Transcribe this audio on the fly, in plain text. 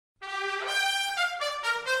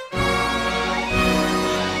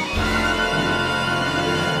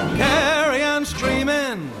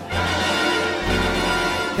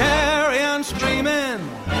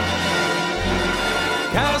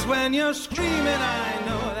dreaming, I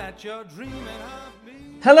know that you're dreaming of me.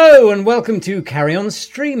 Hello and welcome to Carry On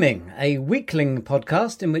Streaming, a weekling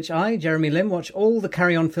podcast in which I, Jeremy Lim, watch all the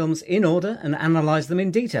Carry On films in order and analyse them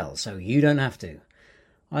in detail, so you don't have to.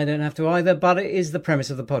 I don't have to either, but it is the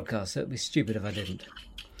premise of the podcast, so it would be stupid if I didn't.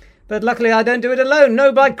 But luckily I don't do it alone.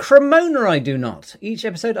 No, by Cremona I do not. Each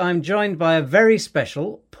episode I'm joined by a very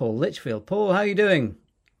special Paul Litchfield. Paul, how are you doing?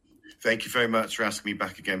 Thank you very much for asking me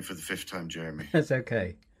back again for the fifth time, Jeremy. That's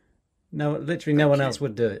okay. No, literally no one else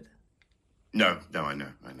would do it. No, I know.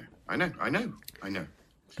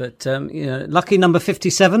 But, lucky number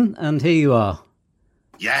 57, and here you are.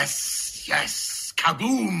 Yes.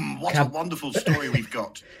 Kaboom! What a wonderful story we've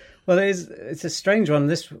got. Well, it's a strange one,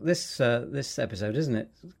 this episode, isn't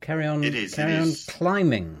it? Carry On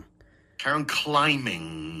Climbing. Carry On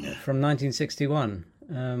Climbing. From 1961.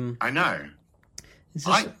 I know.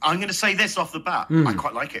 I'm going to say this off the bat. I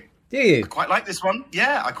quite like it. Do you? I quite like this one.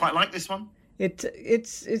 Yeah, I quite like this one. It's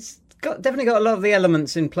definitely got a lot of the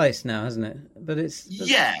elements in place now, hasn't it? But it's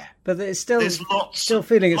still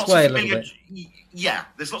feeling its way a little bit. Yeah,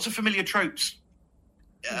 there's lots of familiar tropes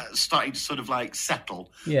starting to sort of like settle.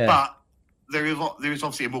 Yeah. But there is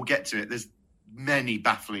obviously, and we'll get to it. There's many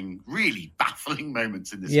really baffling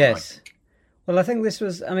moments in this. Yes. One, I think. Well, I think this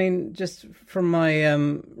was. I mean, just from my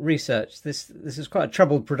research, this is quite a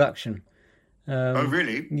troubled production. Oh,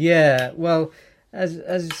 really? Yeah. Well,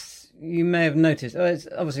 as you may have noticed, it's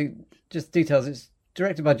obviously just details. It's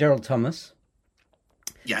directed by Gerald Thomas.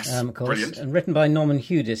 Yes, of course, brilliant. And written by Norman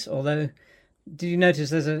Hudis. Although, did you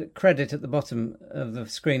notice there's a credit at the bottom of the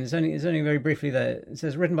screen? It's only very briefly there. It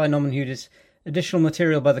says written by Norman Hudis. Additional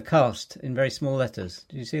material by the cast in very small letters.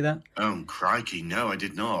 Did you see that? Oh, crikey! No, I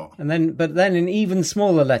did not. But then in even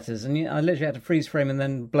smaller letters, and I literally had to freeze frame and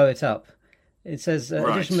then blow it up. It says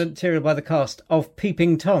additional material by the cast of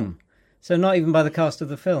Peeping Tom. So not even by the cast of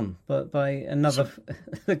the film, but by another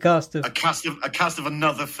the cast of a cast of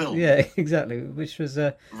another film. Yeah, exactly. Which was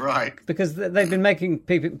right because they've been making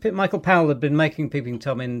Michael Powell had been making Peeping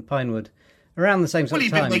Tom in Pinewood around the same sort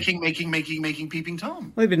of time. Well, he'd been making Peeping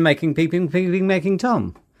Tom. Well, he'd been making making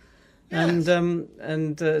Tom. Yes.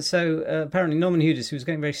 And so apparently Norman Hudis, who was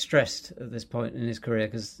getting very stressed at this point in his career,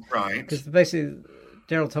 because basically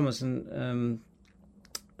Gerald Thomas and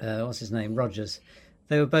what's his name, Rogers.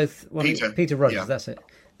 They were both Peter Rogers. Yeah. That's it.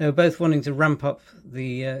 They were both wanting to ramp up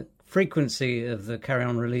the frequency of the Carry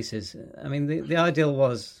On releases. I mean, the ideal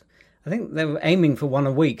was, I think they were aiming for one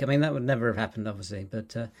a week. I mean, that would never have happened, obviously, but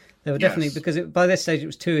they were definitely because by this stage it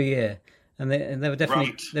was 2 a year, and they were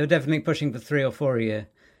definitely pushing for 3 or 4 a year.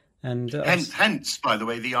 And hence, by the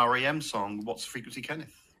way, the REM song "What's Frequency,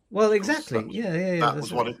 Kenneth." Well, exactly. Yeah. That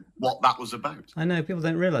was what that was about. I know people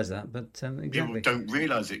don't realise that, but exactly. People don't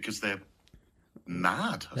realise it because they're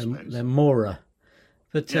mad. I suppose they're Mora,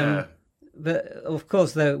 but of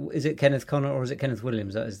course, though, is it Kenneth Connor or is it Kenneth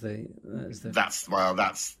Williams? That is the.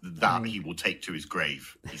 He will take to his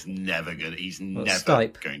grave. He's never going.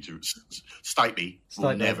 Stipe. Going to Stipe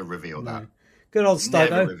will never reveal that. Good old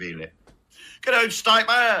Stipe. Never reveal it. Good old Stipe.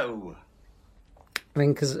 I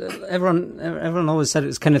mean, because everyone always said it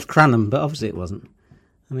was Kenneth Cranham, but obviously it wasn't.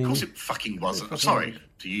 I mean, of course it fucking wasn't. I'm sorry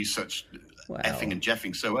to use such effing and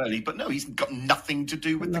jeffing so early, but no, he's got nothing to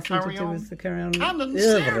do with the Carry On canon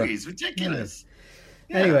series. Ridiculous.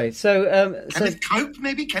 Yeah. Anyway, so Kenneth Cope,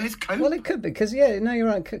 maybe Kenneth Cope. Well, it could be because you're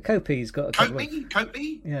right. Cope's got a Cope.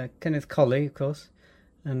 Yeah, Kenneth Colley, of course.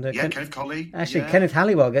 And Kenneth Colley. Actually, Kenneth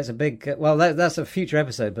Halliwell gets a big. That's a future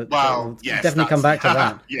episode, but we'll definitely come back to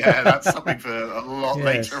that. Yeah, that's something for a lot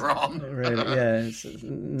later on. Really, yeah.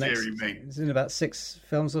 It's in about 6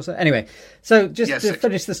 films or so. Anyway, so just to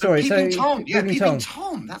finish the story. Peeping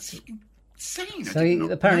Tom. That's insane.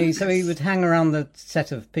 So he would hang around the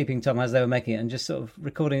set of Peeping Tom as they were making it and just sort of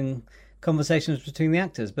recording conversations between the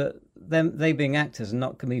actors, but they being actors and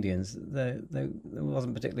not comedians, it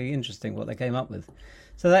wasn't particularly interesting what they came up with.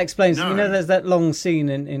 So that explains, there's that long scene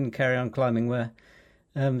in Carry On Climbing where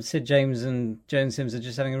Sid James and Joan Sims are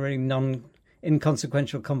just having a really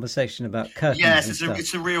inconsequential conversation about curtains. Yes,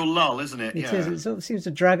 it's a real lull, isn't it? It is. It sort of seems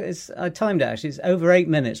to drag. I timed it actually. It's over 8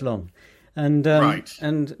 minutes long, and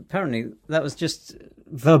and apparently that was just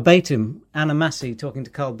verbatim Anna Massey talking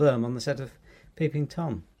to Carl Burm on the set of Peeping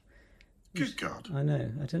Tom. Good God! I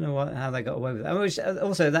know. I don't know how they got away with that. Which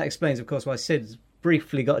also that explains, of course, why Sid's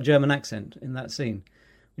briefly got a German accent in that scene,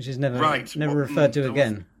 which is never referred to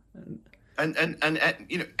again. And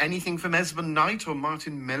anything from Esmond Knight or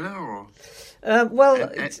Martin Miller or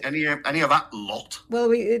any of that lot.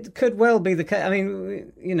 Well, it could well be the case. I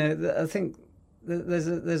mean, I think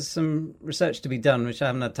there's some research to be done, which I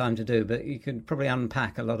haven't had time to do. But you could probably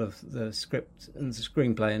unpack a lot of the script and the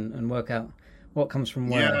screenplay and work out what comes from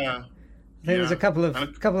where. Yeah. I think there's a couple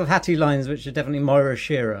of Hattie lines which are definitely Moira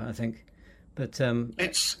Shearer, I think. But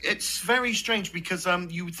it's very strange because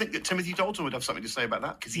you would think that Timothy Dalton would have something to say about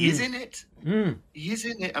that because he is in it. He is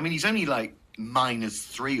in it. I mean, he's only like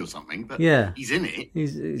 -3 or something, but he's in it.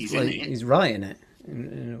 He's in it. He's right in it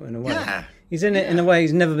in a way. Yeah. He's in it in a way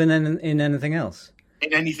he's never been in anything else.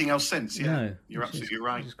 In anything else since, yeah. No, you're absolutely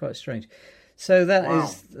right. It's quite strange. So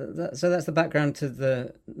that's the background to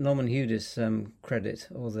the Norman Hudis credit,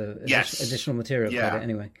 or the additional material credit,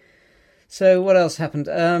 anyway. So what else happened?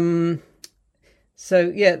 Did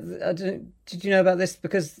you know about this?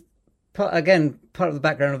 Because part of the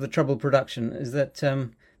background of the troubled production is that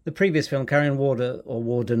the previous film, Carry On Warder, or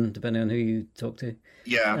Warden, depending on who you talk to,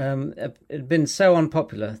 it had been so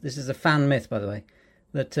unpopular. This is a fan myth, by the way,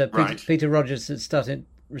 that Peter Rogers had started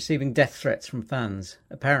receiving death threats from fans,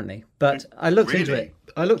 apparently. But I looked into it.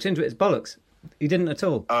 It's bollocks. He didn't at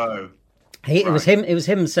all. Oh, it was him. It was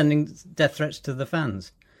him sending death threats to the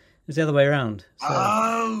fans. It was the other way around.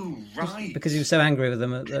 So, because he was so angry with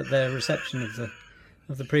them at their reception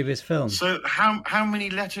of the previous film. So how many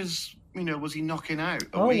letters was he knocking out?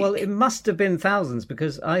 Well, it must have been thousands,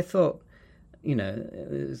 because I thought it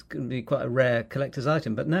was going to be quite a rare collector's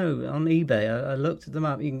item. But no, on eBay I looked them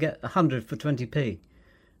up. You can get 100 for 20p.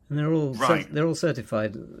 And they're all they're all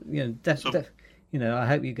certified. I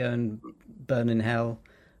hope you go and burn in hell.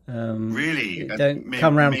 Really? Don't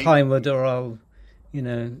come round Pinewood, or I'll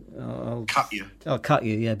cut you. I'll cut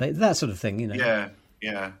you. Yeah, but that sort of thing. Yeah.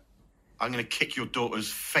 I'm going to kick your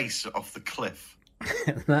daughter's face off the cliff.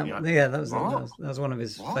 that was one of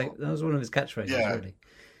his. That was one of his catchphrases. Yeah. Really.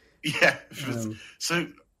 Yeah. So.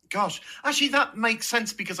 Gosh, actually, that makes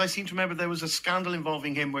sense, because I seem to remember there was a scandal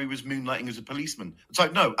involving him where he was moonlighting as a policeman. It's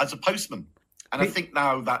like, no, as a postman. And I think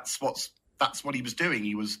now that's what he was doing.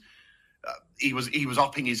 He was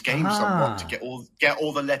upping his game somewhat to get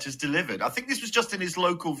all the letters delivered. I think this was just in his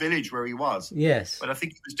local village where he was. Yes, but I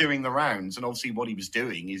think he was doing the rounds, and obviously what he was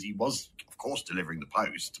doing is he was, of course, delivering the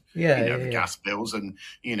post. The gas bills and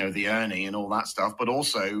the Ernie and all that stuff. But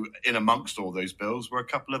also in amongst all those bills were a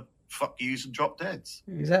couple of fuck yous and drop deads.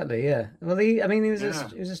 Exactly, yeah. Well, he was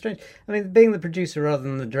a strange. I mean, being the producer rather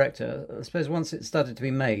than the director, I suppose once it started to be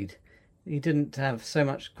made, he didn't have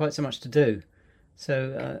quite so much to do.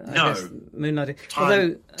 So I guess moonlighting.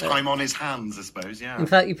 Time on his hands, I suppose. Yeah. In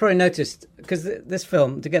fact, you probably noticed, because this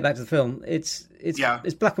film, to get back to the film, it's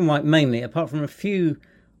black and white mainly, apart from a few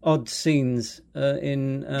odd scenes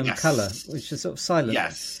in colour, which are sort of silent.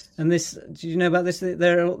 Yes. And this, did you know about this?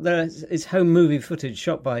 There is home movie footage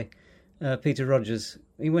shot by Peter Rogers.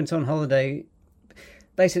 He went on holiday.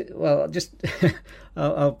 Basically, well, just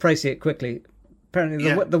I'll praise it quickly.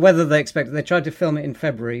 Apparently, the weather they expected. They tried to film it in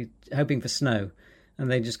February, hoping for snow,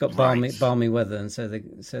 and they just got balmy weather, and so there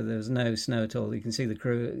was no snow at all. You can see the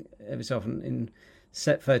crew every so often in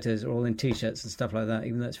set photos, all in t-shirts and stuff like that,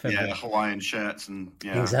 even though it's February. Yeah, Hawaiian shirts and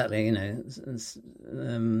exactly. I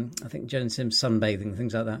think Joan Sims sunbathing,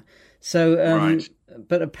 things like that. So,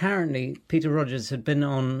 but apparently Peter Rogers had been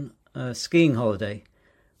on a skiing holiday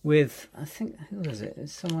with, I think, who was it?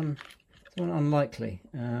 It's someone unlikely.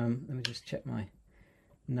 Let me just check my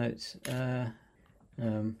notes. No?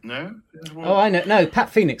 Oh, I know. No, Pat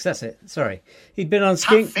Phoenix, that's it. Sorry. He'd been on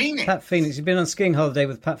skiing. Pat Phoenix. He'd been on skiing holiday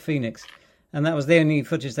with Pat Phoenix. And that was the only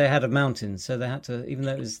footage they had of mountains. So they had to, even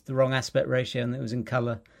though it was the wrong aspect ratio and it was in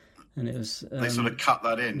colour, and it was... they sort of cut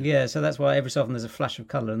that in. Yeah, so that's why every so often there's a flash of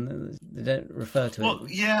colour and they don't refer to it. Well,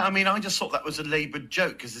 yeah, I mean, I just thought that was a laboured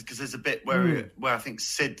joke, because there's a bit where I think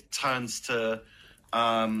Sid turns to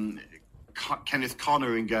Kenneth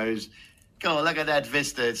Connor and goes, "God, look at that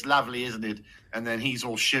vista, it's lovely, isn't it?" And then he's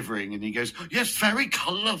all shivering and he goes, "Yes, very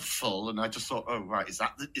colourful." And I just thought, oh, right, is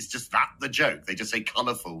just that the joke? They just say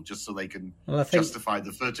colourful just so they can justify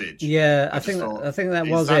the footage. Yeah, I think that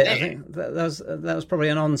was it. I think that was probably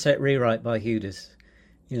an on-set rewrite by Hudis.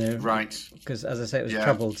 Right. Because, as I say, it was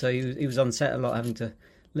troubled, so he was on set a lot, having to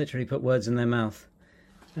literally put words in their mouth.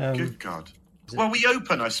 Good God. Well, we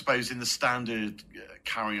open, I suppose, in the standard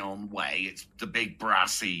Carry On way. It's the big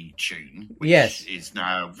brassy tune, which is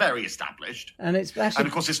now very established. And it's actually... And,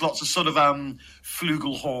 of course, it's lots of sort of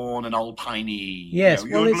flugelhorn and old piney... Yes,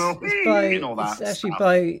 well,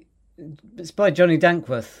 it's by Johnny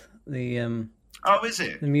Dankworth, the... oh, is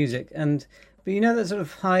it? The music. But that sort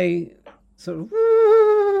of high, sort of...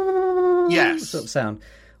 sort of sound?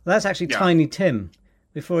 Well, that's actually Tiny Tim.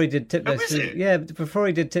 Before he did Tiptoe before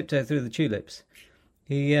he did Tiptoe Through the Tulips,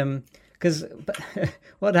 he because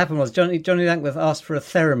what happened was Johnny Dankworth asked for a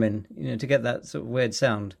theremin, to get that sort of weird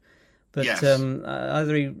sound, but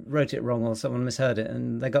either he wrote it wrong or someone misheard it,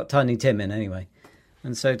 and they got Tiny Tim in anyway.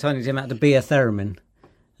 and so Tiny Tim had to be a theremin.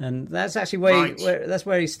 And that's actually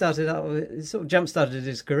where he started out. It sort of jump-started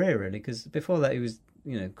his career, really, because before that he was,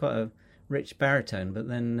 quite a rich baritone, but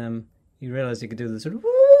then he realised he could do the sort of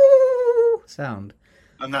woo sound.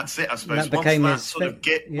 And that's it, I suppose. That became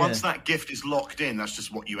once that gift is locked in, that's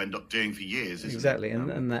just what you end up doing for years, isn't exactly. it?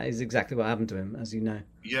 And that is exactly what happened to him, as you know.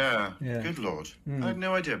 Yeah. Good Lord. I had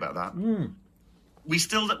no idea about that. We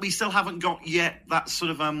still haven't got yet that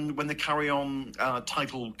sort of when the Carry On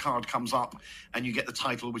title card comes up and you get the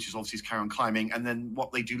title, which is obviously Carry On Climbing, and then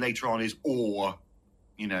what they do later on is Or,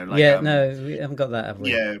 no, we haven't got that, have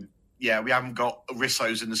we? Yeah, we haven't got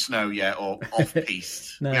Rissos in the Snow yet, or Off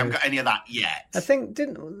Piste. No. We haven't got any of that yet. I think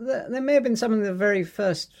there may have been some in the very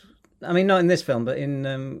first. I mean, not in this film, but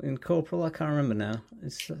in Corporal. I can't remember now.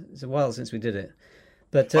 It's a while since we did it.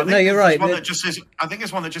 But no, you're right. I think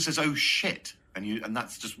it's one that just says "Oh shit." And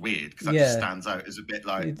that's just weird because that just stands out as a bit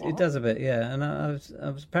like it does a bit, yeah. And I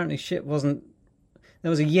was apparently shit wasn't. There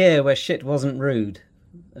was a year where shit wasn't rude,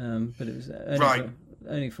 but it was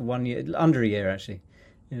only for 1 year, under a year actually.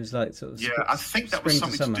 It was like sort of I think that was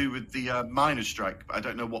something to do with the miners' strike, but I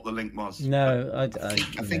don't know what the link was. No, I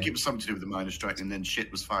think it was something to do with the miners' strike, and then shit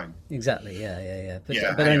was fine. Exactly, yeah.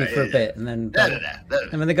 But only for a bit, and then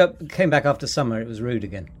and when they came back after summer, it was rude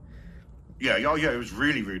again. Yeah, it was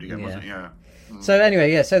really rude again, wasn't it? Yeah. So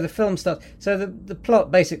anyway, so the film starts. So the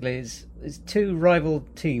plot basically is two rival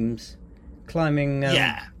teams climbing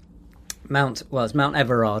Mount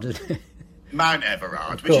Everard. Mount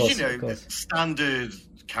Everard, which is standard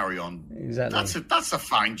Carry On. Exactly. That's a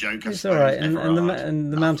fine joke. It's all right, and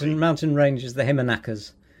the mountain range is the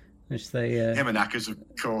Himanakas, which they Himanakas, of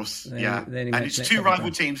course. And it's two rival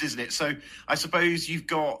teams, isn't it? So I suppose you've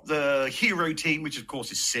got the hero team, which of course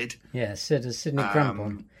is Sid. Yeah, Sid is Sidney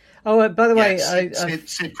Crampon. Oh, by the way,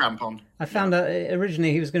 Sid Crampon. I found out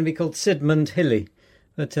originally he was going to be called Sidmund Hilly,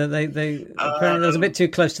 but they apparently that was a bit too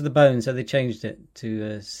close to the bone, so they changed it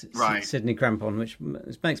to Sidney Crampon, which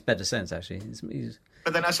makes better sense actually.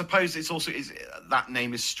 But then I suppose it's also that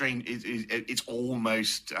name is strange. It's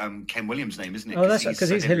almost Ken Williams' name, isn't it? Oh, that's because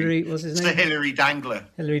he's Hillary. What's his name? It's Hillary Dangler.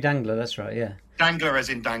 Hillary Dangler. That's right. Yeah. Dangler, as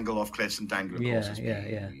in dangle off cliffs, and Dangler. Of course,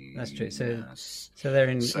 yeah. That's true. So they're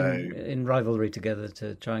in rivalry together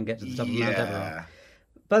to try and get to the top of Mount Everard.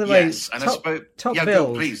 By the way, top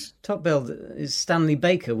billed is Stanley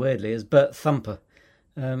Baker. Weirdly, as Bert Thumper,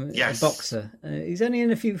 a boxer. He's only in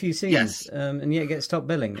a few scenes, and yet gets top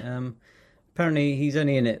billing. Apparently, he's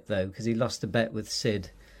only in it though because he lost a bet with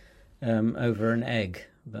Sid over an egg,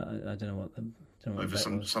 but I don't know what over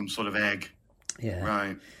some sort of egg. Yeah,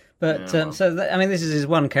 right. But this is his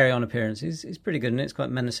one Carry On appearance. He's pretty good, and it's quite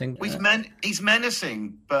menacing. Well, he's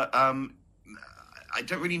menacing, but I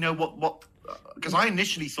don't really know what because I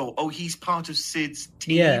initially thought, he's part of Sid's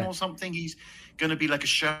team or something. He's going to be like a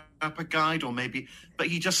Sherpa guide, or maybe, but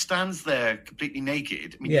he just stands there completely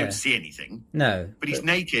naked. I mean, you don't see anything. No, but he's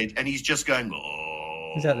naked and he's just going.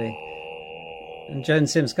 Oh. Exactly. And Joan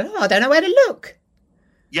Sims goes, I don't know where to look.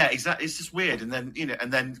 Yeah, exactly. It's just weird, and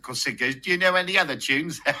then of course Sid goes, "Do you know any other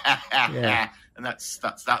tunes?" And that's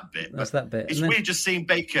that bit. That's that bit. It's weird just seeing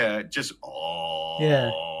Baker just.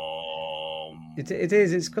 Yeah. It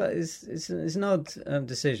is. It's an odd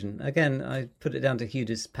decision. Again, I put it down to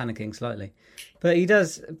Hughes panicking slightly, but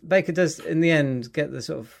Baker does in the end get the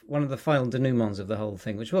sort of one of the final denouements of the whole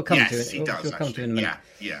thing, which we'll come to. Yes, he does. We'll come to in a minute.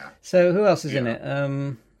 Yeah. So who else is in it?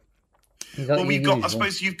 I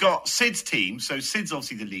suppose you've got Sid's team. So Sid's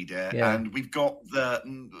obviously the leader, and we've got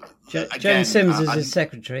Joan Sims is his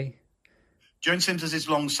secretary. Joan Sims is his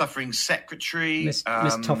long-suffering secretary. Miss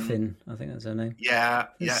Toffin, I think that's her name. Yeah.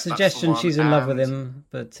 Suggestion she's in love with him,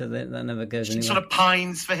 but that never goes anywhere. She sort of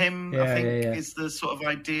pines for him, I think, is the sort of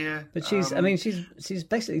idea. But she's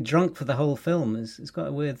basically drunk for the whole film. It's quite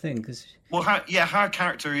a weird thing. Her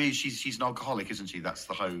character is, she's an alcoholic, isn't she? That's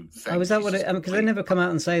the whole thing. Oh, is that what it... Because they never come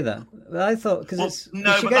out and say that. But I thought...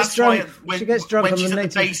 she gets drunk on the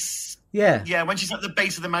native... Base, Yeah, when she's at the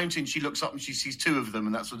base of the mountain, she looks up and she sees two of them,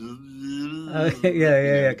 and that's sort of...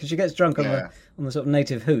 because she gets drunk on the sort of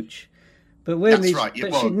native hooch. But weirdly, right.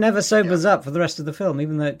 she never sobers up for the rest of the film,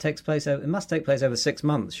 even though it must take place over 6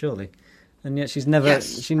 months, surely. And yet she never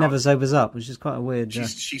sobers up, which is quite a weird...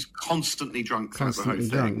 She's constantly drunk throughout the whole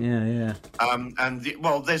drunk. thing.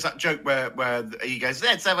 There's that joke where he goes,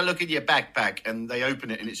 "Let's have a look in your backpack," and they open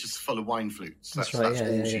it and it's just full of wine flutes. That's all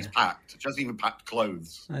she's packed. She hasn't even packed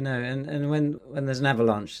clothes. I know, and when there's an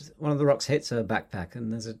avalanche, one of the rocks hits her backpack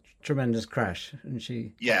and there's a tremendous crash, and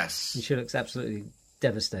she looks absolutely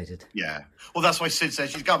devastated. Yeah. Well, that's why Sid says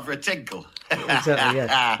she's gone for a tinkle. Exactly,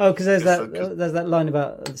 yeah. Oh, because there's that line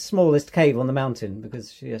about the smallest cave on the mountain,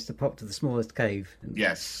 because she has to pop to the smallest cave.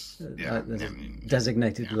 Yes. Yeah. There's a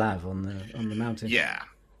designated lav on the mountain. Yeah.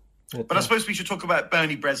 But I suppose we should talk about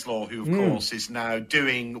Bernie Bresslaw, who, of course, is now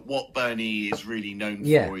doing what Bernie is really known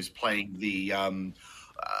for, is playing the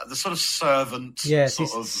sort of servant. Yes,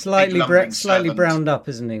 he's slightly browned up,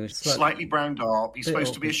 isn't he? Slightly browned up. He's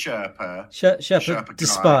supposed to be a Sherpa. Sherpa to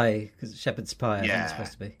spy, because Shepherd Spy, I think it's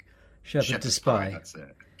supposed to be. Sherpa to spy. That's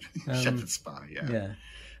it. Shepherd Spy, yeah.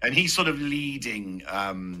 And he's sort of leading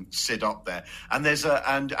Sid up there. And there's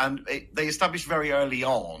they established very early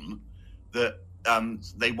on that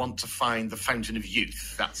they want to find the Fountain of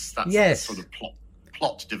Youth. That's the sort of plot.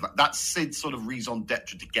 That's Sid's sort of raison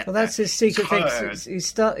d'etre to get. Well, that's his secret fix. He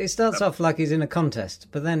starts off like he's in a contest,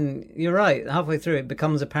 but then you're right. Halfway through, it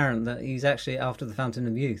becomes apparent that he's actually after the Fountain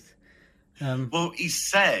of Youth. Well, he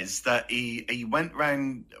says that he went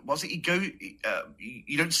round. Was it?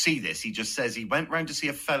 You don't see this. He just says he went round to see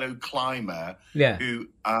a fellow climber. Yeah. Who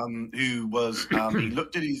was he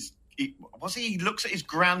looked at his. He looks at his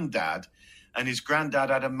granddad, and his granddad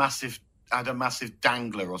had a massive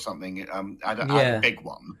dangler or something. Had a big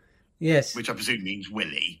one. Yes. Which I presume means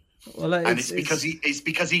Willie. Well, it's because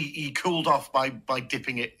he cooled off by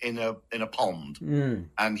dipping it in a pond,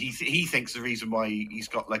 and he thinks the reason why he's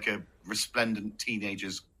got like a resplendent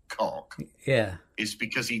teenager's cock, is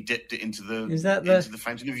because he dipped it into the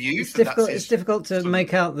Fountain of Youth. It's difficult to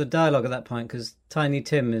make out the dialogue at that point because Tiny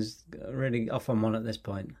Tim is really off on one at this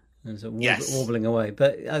point and sort of warbling away.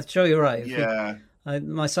 But I'm sure you're right.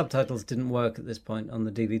 My subtitles didn't work at this point on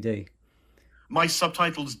the DVD. My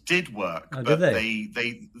subtitles did work, but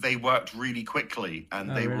they worked really quickly,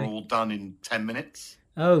 and they were all done in 10 minutes.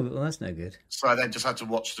 Oh, well, that's no good. So I then just had to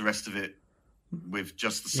watch the rest of it with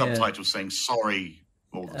just the subtitles saying sorry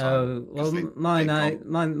all the time. Oh, well,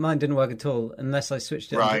 mine didn't work at all unless I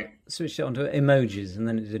switched it onto emojis, and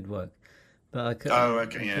then it did work. But I couldn't. I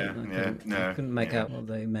couldn't make out what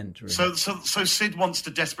they meant. Really. So Sid wants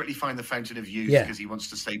to desperately find the Fountain of Youth because he wants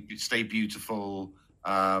to stay beautiful.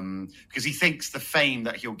 Because he thinks the fame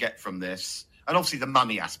that he'll get from this, and obviously the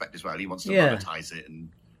money aspect as well. He wants to monetize it, and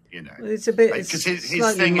it's a bit. Because his thing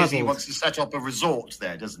muddled. Is he wants to set up a resort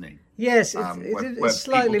there, doesn't he? Yes, it's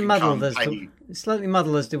slightly muddled slightly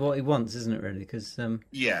muddled as to what he wants, isn't it? Really, because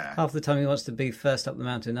half the time he wants to be first up the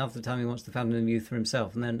mountain, half the time he wants the Fountain of Youth for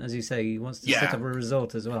himself, and then, as you say, he wants to set up a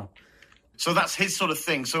resort as well. So that's his sort of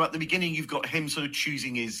thing. So at the beginning, you've got him sort of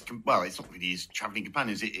choosing his. Well, it's not really his travelling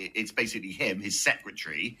companions. It's basically him, his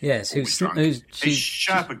secretary. Yes, who's his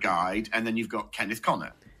Sherpa guide, and then you've got Kenneth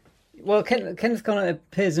Connor. Well, Kenneth Connor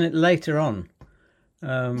appears in it later on,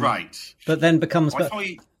 right? But then becomes.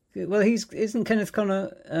 Isn't Kenneth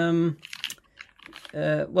Connor?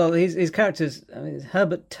 His character's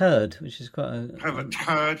Herbert Turd, which is quite Herbert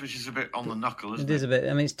Turd, which is a bit on the knuckle, isn't it? It is a bit.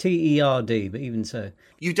 I mean, it's T-E-R-D, but even so,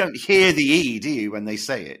 you don't hear the E, do you, when they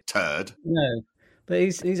say it? Turd. No, but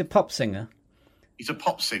he's a pop singer. He's a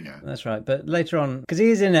pop singer. That's right. But later on, because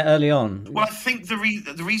he is in it early on. Well, I think the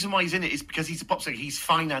reason why he's in it is because he's a pop singer. He's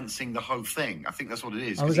financing the whole thing. I think that's what it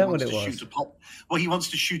is. Oh, is that what it was? He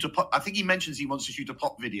wants to shoot a pop. I think he mentions he wants to shoot a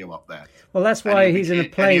pop video up there. Well, that's why he's in a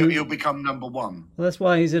plane. He'll become number one. Well, that's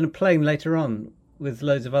why he's in a plane later on with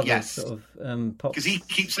loads of other sort of pop. Because he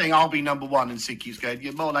keeps saying, "I'll be number one," and Sid keeps going,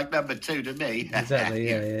 "You're more like number two to me." Exactly.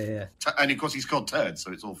 Yeah. And of course, he's called Turd,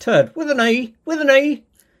 so it's all Turd with an E.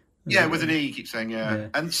 Yeah, with an E, you keep saying,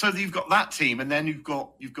 And so you've got that team, and then you've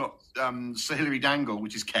got Sir Hilary Dangle,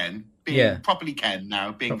 which is Ken, being properly Ken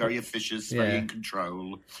now, being very officious, very in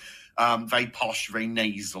control, very posh, very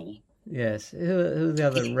nasal. Yes, who are the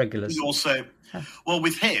other regulars? Also, well,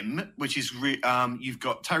 with him, which is you've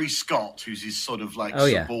got Terry Scott, who's his sort of like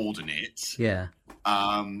subordinate,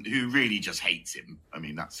 who really just hates him. I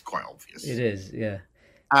mean, that's quite obvious. It is, yeah.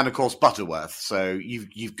 And of course Butterworth. So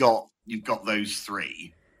you've got those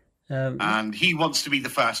three. And he wants to be the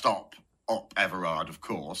first op Everard, of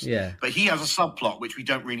course. Yeah. But he has a subplot which we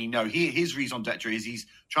don't really know. His raison d'etre is he's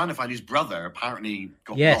trying to find his brother. Apparently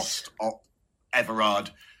got lost op Everard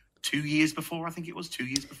 2 years before. I think it was 2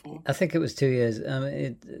 years before. I think it was 2 years.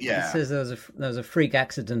 It says there was a freak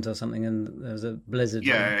accident or something, and there was a blizzard.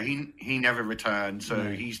 Yeah, he never returned. So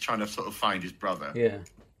he's trying to sort of find his brother. Yeah.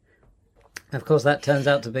 Of course, that turns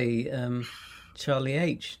out to be Charlie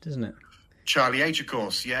H, doesn't it? Charlie H, of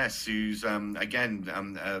course, yes, who's, sort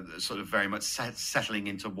of very much settling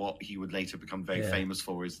into what he would later become very famous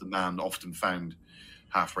for, is the man often found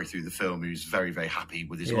halfway through the film who's very, very happy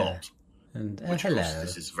with his lot. And which, hello. Of course,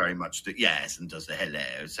 this is very much yes, and does the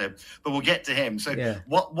hello. So, but we'll get to him. So, yeah.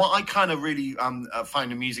 what I kind of really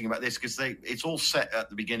find amusing about this, because it's all set at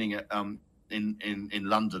the beginning at in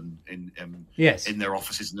London in their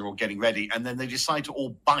offices, and they're all getting ready, and then they decide to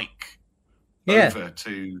all bike over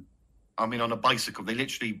to. I mean, on a bicycle, they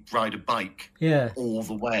literally ride a bike all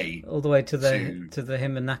the way to the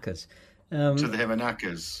Himalayas. To the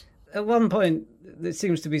Himalayas. At one point, it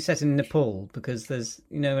seems to be set in Nepal because there's,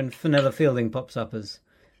 when Fenella Fielding pops up as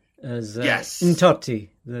Ntoti,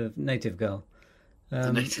 the native girl.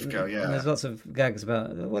 The native girl, yeah. And there's lots of gags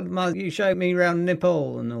about, well, you showed me around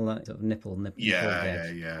Nepal and all that sort of nipple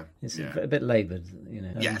gags. Yeah. It's a bit laboured,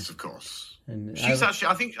 yes, of course. And she's actually,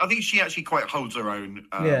 I think she actually quite holds her own.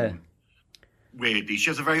 Weirdly, she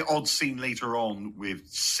has a very odd scene later on with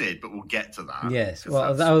Sid, but we'll get to that. Yes,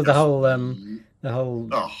 well, the whole.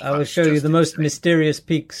 I will show you the most mysterious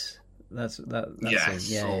peaks. That's yes,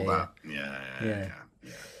 it. all that. Yeah.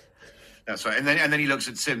 That's right. And then he looks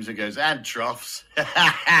at Sims and goes, "And troughs."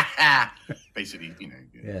 Basically,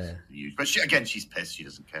 But she's pissed. She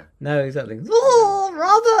doesn't care. No, exactly. Oh,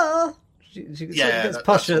 brother. She gets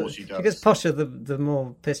posher. She gets posher the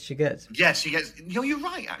more pissed she gets. Yes, she gets. You're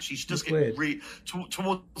right. Actually, she does get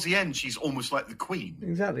towards the end. She's almost like the Queen.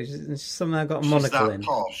 Exactly. She's somehow got a monocle in.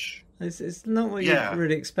 Posh. It's not what you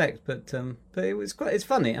really expect, but it's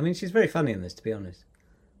funny. I mean, she's very funny in this, to be honest.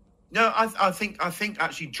 No, I think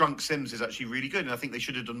actually Drunk Sims is actually really good, and I think they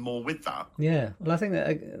should have done more with that. Yeah, well, I think that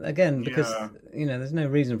again because there's no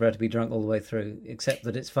reason for her to be drunk all the way through, except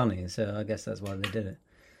that it's funny. So I guess that's why they did it.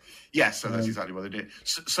 Yes, so that's exactly what they did.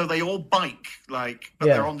 So they all bike, but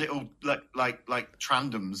they're on little like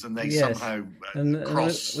trandoms, and they somehow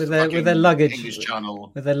cross with their luggage, English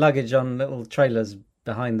Channel, with their luggage on little trailers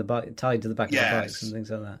behind the bike, tied to the back of the bikes and things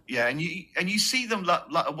like that. Yeah, and you see them like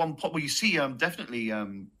at one point. Well, you see definitely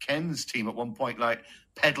Ken's team at one point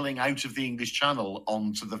pedaling out of the English Channel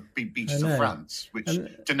onto the beaches of France, which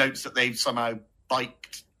denotes that they've somehow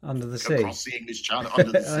biked under the sea, across the English Channel,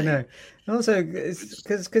 under the sea. I know. Also,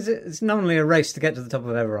 because it's not only a race to get to the top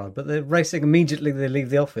of Everard, but they're racing immediately they leave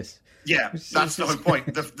the office. Yeah, that's the whole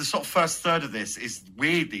point. The sort of first third of this is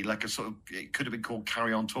weirdly like a sort of, it could have been called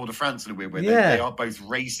Carry On Tour de France in a weird way. They are both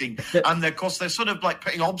racing, and of course they're sort of like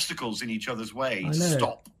putting obstacles in each other's way to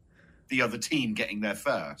stop the other team getting there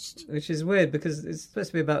first. Which is weird because it's supposed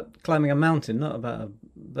to be about climbing a mountain, not about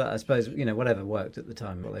but I suppose, whatever worked at the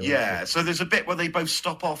time. So there's a bit where they both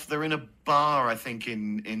stop off. They're in a bar, I think,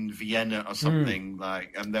 in Vienna or something,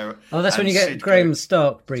 and they're... Oh, that's when you get Graham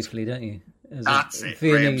Stark briefly, don't you? That's it,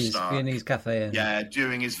 Viennese cafe. Yeah,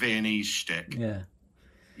 doing his Viennese shtick.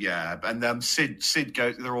 Yeah, and Sid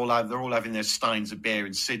goes. They're all having their steins of beer,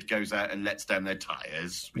 and Sid goes out and lets down their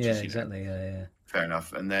tires. Which is, exactly. Yeah. Fair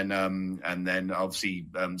enough. And then obviously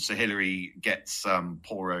Sir Hilary gets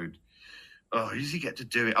poor old. Oh, who does he get to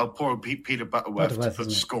do it? Oh, poor old Peter Butterworth to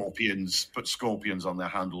put scorpions on their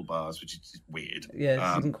handlebars, which is weird.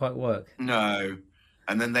 Yeah, it didn't quite work. No.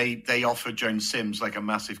 And then they offer Joan Sims like a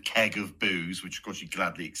massive keg of booze, which of course she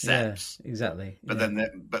gladly accepts. Yeah, exactly. But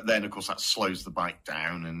then of course that slows the bike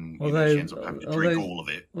down, and she ends up having to drink all of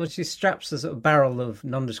it. Well, she straps a sort of barrel of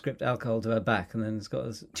nondescript alcohol to her back, and then it's got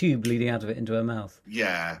a tube leading out of it into her mouth.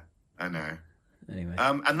 Yeah, I know. Anyway,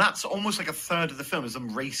 and that's almost like a third of the film is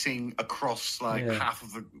them racing across half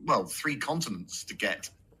of 3 continents to get.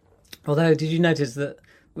 Although, did you notice that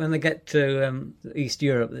when they get to East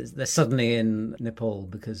Europe, they're suddenly in Nepal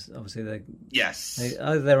because obviously they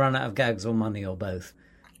either run out of gags or money or both.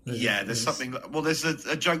 There's something. Well, there's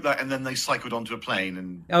a joke and then they cycled onto a plane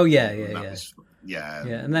and. Oh yeah.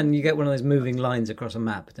 And then you get one of those moving lines across a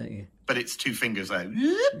map, don't you? But it's 2 fingers out.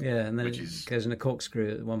 Yeah, and then it goes in a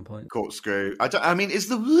corkscrew at one point. Corkscrew. I mean, is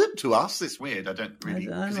the whoop to us? It's weird. I don't really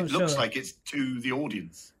because it looks like it's to the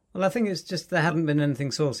audience. Well, I think it's just there hadn't been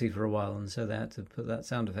anything saucy for a while, and so they had to put that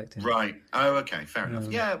sound effect in. Right. Oh, okay. Fair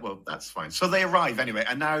enough. Yeah, well, that's fine. So they arrive anyway,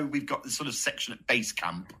 and now we've got this sort of section at base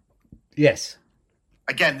camp. Yes.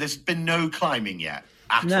 Again, there's been no climbing yet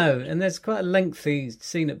at all. And there's quite a lengthy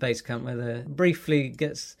scene at base camp where there briefly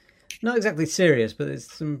gets, not exactly serious, but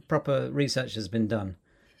there's some proper research has been done.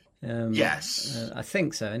 Yes. I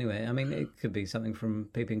think so, anyway. I mean, it could be something from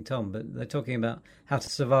Peeping Tom, but they're talking about how to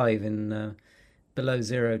survive in... below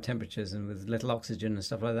 0 temperatures and with little oxygen and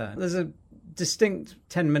stuff like that. There's a distinct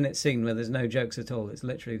 10-minute scene where there's no jokes at all. It's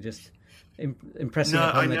literally just impressing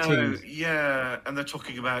upon the teams. Yeah, and they're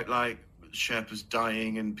talking about Sherpas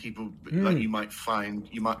dying and people you might find.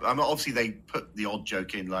 Obviously they put the odd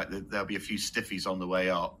joke in, there'll be a few stiffies on the way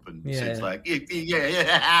up, and so it's but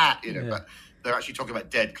they're actually talking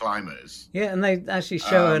about dead climbers. Yeah, and they actually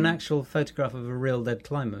show an actual photograph of a real dead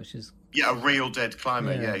climber, which is Yeah, a real dead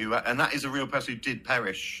climber. Yeah, and that is a real person who did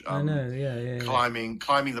perish. I know. Yeah. Climbing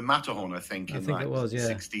the Matterhorn, I think. I think it was. Yeah,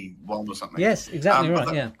 61 or something. Yes, exactly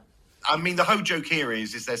right. Yeah. I mean, the whole joke here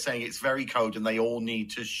is they're saying it's very cold and they all need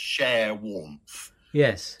to share warmth.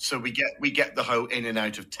 Yes. So we get the whole in and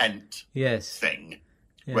out of tent. thing,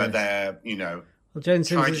 where they're well, Joan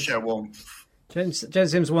Sims trying to share warmth. Joan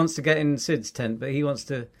Sims wants to get in Sid's tent, but he wants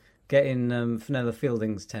to get in Fenella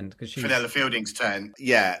Fielding's tent because she's Fenella Fielding's tent.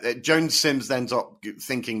 Yeah, Joan Sims ends up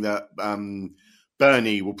thinking that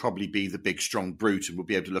Bernie will probably be the big strong brute and will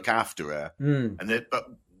be able to look after her. But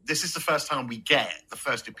this is the first time we get the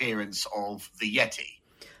first appearance of the Yeti.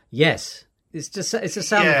 Yes, it's a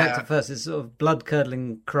sound effect at first. It's sort of blood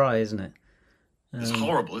curdling cry, isn't it? It's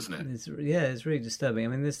horrible, isn't it? It's really disturbing. I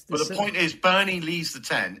mean, But the point is, Bernie leaves the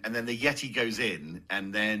tent, and then the Yeti goes in,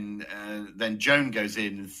 and then Joan goes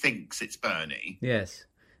in and thinks it's Bernie. Yes,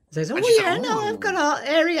 says, I've got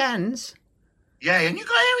hairy hands. Yeah, and you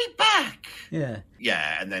got hairy back.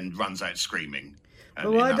 Yeah, and then runs out screaming.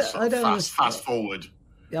 Well, I don't fast forward.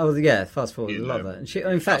 Oh yeah, fast forward. I love that. And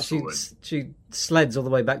she sleds all the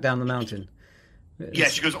way back down the mountain. Yeah,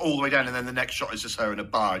 she goes all the way down, and then the next shot is just her in a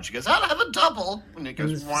barge. She goes, "I'll have a double," and it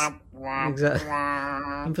goes wah, wah, exactly.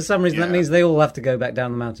 wah. And for some reason, that means they all have to go back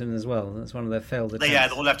down the mountain as well. That's one of their failed attempts. They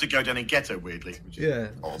all have to go down and get her weirdly. Which is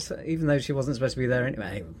odd. So, even though she wasn't supposed to be there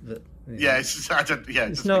anyway. But, it's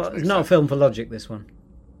not a film for logic. This one.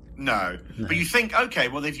 No, but you think, okay,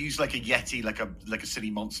 well they've used like a Yeti, like a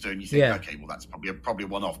city monster, and you think, okay, well that's probably a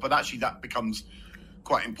one-off. But actually, that becomes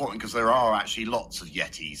quite important because there are actually lots of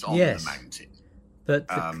Yetis on the mountain. But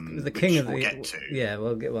the king of the get to.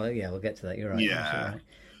 we'll get to that. You're right. Yeah.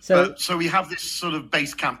 Right. So we have this sort of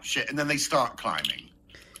base camp shit, and then they start climbing.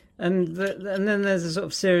 And then there's a sort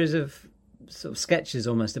of series of sort of sketches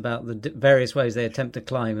almost about the various ways they attempt to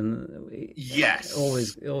climb, and it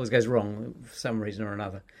always goes wrong for some reason or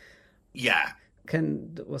another. Yeah.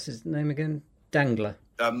 What's his name again? Dangler.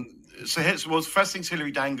 The first things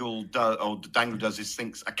Hilary Dangle does is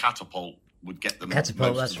thinks a catapult would get them.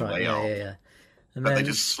 Catapult, that's right. Yeah. And then they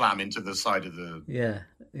just slam into the side of the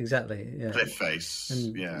cliff face,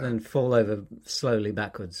 and then fall over slowly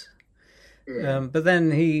backwards. But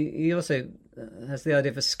then he also has the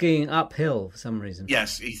idea for skiing uphill for some reason.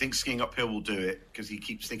 Yes, he thinks skiing uphill will do it because he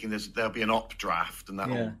keeps thinking there'll be an updraft and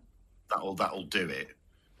that'll do it.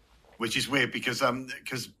 Which is weird because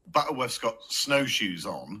Butterworth's got snowshoes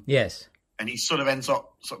on. Yes. And he sort of ends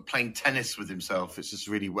up playing tennis with himself. It's just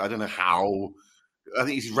really, I don't know how. I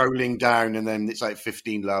think he's rolling down and then it's like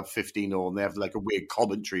 15 love, 15 all, and they have like a weird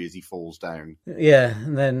commentary as he falls down. Yeah,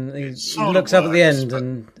 and then he looks up at the end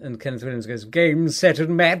and Kenneth Williams goes, "Game, set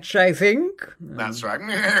and match, I think." That's right.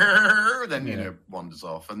 Then, wanders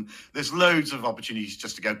off. And there's loads of opportunities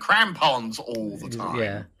just to go crampons all the time.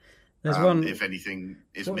 Yeah. There's one, if anything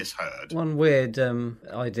is misheard. One weird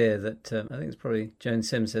idea that I think it's probably Joan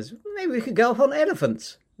Sims says, maybe we could go off on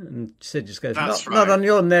elephants. And Sid just goes, not on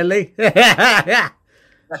your Nelly.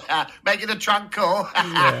 Making a trunk call.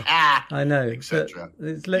 I know. Etc.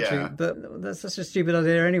 It's literally, but that's such a stupid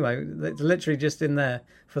idea anyway. It's literally just in there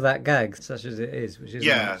for that gag, such as it is. Which is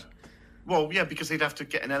nice. Well, yeah, because they'd have to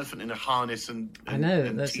get an elephant in a harness and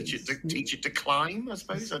teach it to climb, I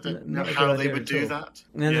suppose. I don't know how they would do that.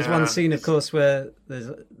 And then there's one scene, of course, where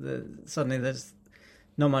suddenly there's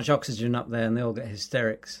not much oxygen up there and they all get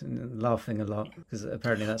hysterics and laughing a lot because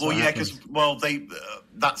apparently that's what happens.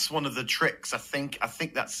 That's one of the tricks. I think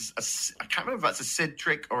that's I can't remember if that's a Sid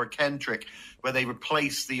trick or a Ken trick where they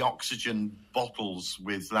replace the oxygen bottles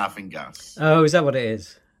with laughing gas. Oh, is that what it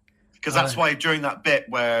is? Because that's why during that bit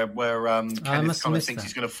where Kenneth kind of thinks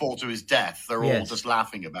he's going to fall to his death, they're all just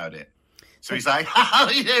laughing about it. So he's like,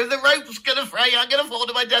 the rope's going to fray, I'm going to fall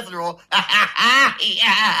to my death. And they're all,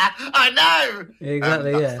 I know.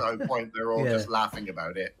 Exactly, that's the whole point. They're all just laughing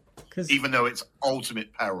about it, even though it's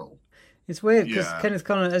ultimate peril. It's weird because Kenneth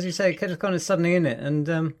Connor, as you say, Kenneth Connor's suddenly in it. And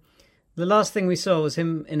the last thing we saw was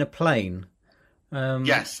him in a plane.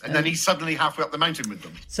 Yes, and then he's suddenly halfway up the mountain with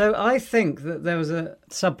them. So I think that there was a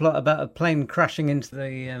subplot about a plane crashing into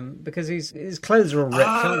the because his clothes are all ripped,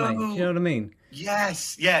 aren't they? Do you know what I mean?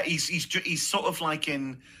 Yes, yeah, he's sort of like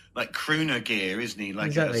in like crooner gear, isn't he? Like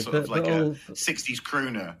exactly, a a 60s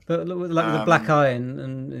crooner. But with the black eye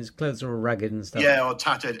and his clothes are all ragged and stuff. Yeah, or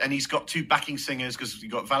tattered. And he's got two backing singers because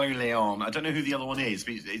you've got Valerie Leon. I don't know who the other one is,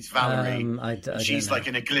 but it's Valerie. She's like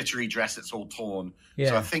in a glittery dress that's all torn.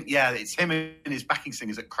 Yeah. So I think, it's him and his backing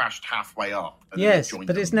singers that crashed halfway up. Yes,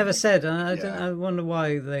 but it's never said. I wonder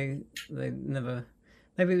why they never...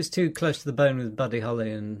 Maybe it was too close to the bone with Buddy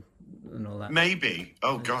Holly and and all that. Maybe.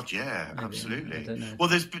 Oh God, yeah, maybe. Absolutely. I don't know. Well,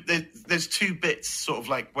 there's two bits sort of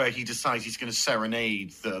like where he decides he's going to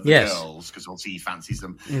serenade the girls because obviously he fancies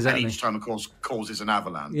them, and each time, of course, causes an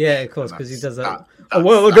avalanche. Yeah, of course, because he does that.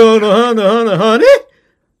 Well, honey.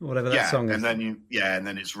 Whatever that song is. And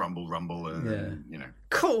then it's rumble, and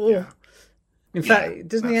Cool. Yeah. In fact,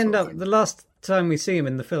 doesn't he end up the last time we see him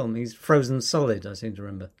in the film? He's frozen solid. I seem to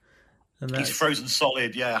remember. And he's frozen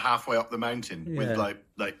solid, halfway up the mountain with like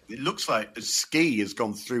it looks like a ski has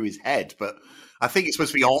gone through his head, but I think it's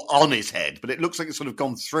supposed to be on his head, but it looks like it's sort of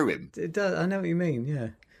gone through him. It does. I know what you mean. Yeah.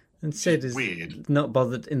 And Sid is weird. Not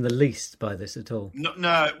bothered in the least by this at all.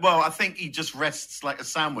 No. Well, I think he just rests like a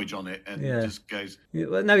sandwich on it and just goes. Yeah,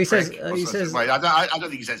 well, no, he says. Wait, I don't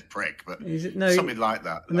think he says prick, but something like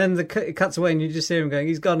that. And then it cuts away, and you just hear him going,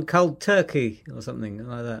 "He's gone cold turkey" or something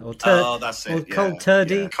like that, or that's it. Or cold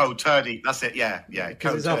turdy. Yeah. Cold turdy. That's it. Yeah.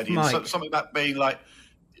 Cold turdy. And something about being like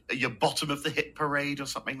your bottom of the hit parade or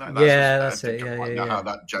something like that. Yeah, that's it. I don't know how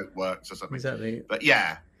that joke works or something. Exactly. But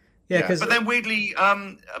yeah. Yeah, but then weirdly,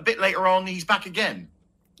 a bit later on, he's back again.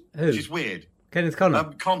 Who? Which is weird. Kenneth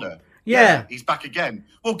Connor. Connor. Yeah, he's back again.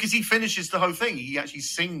 Well, because he finishes the whole thing. He actually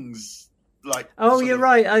sings like. Oh, you're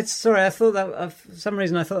right. I thought that for some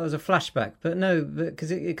reason I thought it was a flashback, but no, because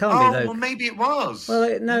it can't be though. Well, maybe it was. Well,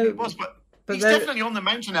 maybe it was, but he's definitely on the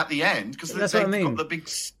mountain at the end because that's what I mean. Got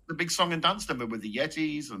the big song and dance number with the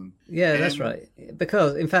Yetis and. Yeah, that's right.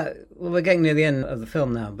 Because in fact, we're getting near the end of the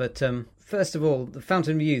film now, but. First of all, the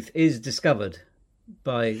Fountain of Youth is discovered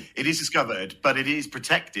by... It is discovered, but it is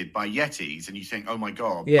protected by Yetis, and you think, oh my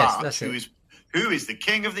God, yes, but that's who is the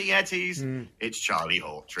king of the Yetis? It's Charlie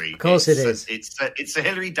Hawtrey. Of course it is. It's a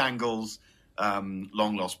Hilary Dangle's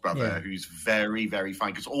long-lost brother who's very, very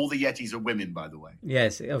fine, because all the Yetis are women, by the way.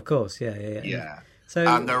 Yes, of course, yeah. So,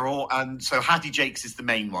 so Hattie Jakes is the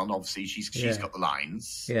main one, obviously. She's got the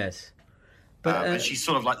lines. Yes. But she's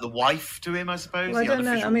sort of like the wife to him, I suppose. Well, I don't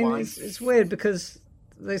know. I mean, it's weird because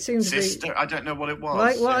they seem to be... I don't know what it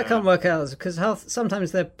was. What I can't work out is because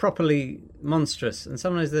sometimes they're properly monstrous and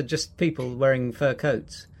sometimes they're just people wearing fur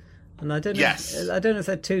coats. And I don't know. Yes. I don't know if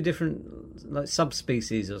they're two different like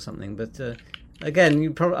subspecies or something. But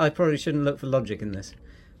again, I probably shouldn't look for logic in this.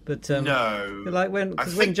 But no, like when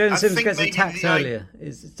Joan Sims gets attacked earlier,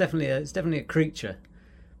 it's definitely a creature.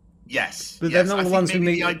 Yes, but they're not the ones who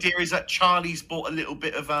meet. The idea is that Charlie's brought a little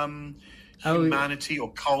bit of humanity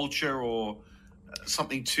or culture or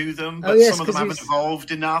something to them, but some of them haven't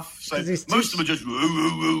evolved enough. So most of them are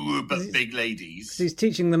just big ladies. He's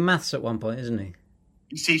teaching them maths at one point, isn't he?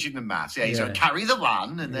 He's teaching them maths. Yeah, he's going to carry the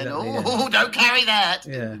one, and then don't carry that.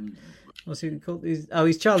 Yeah. What's he called?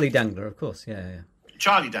 He's Charlie Dangler, of course. Yeah.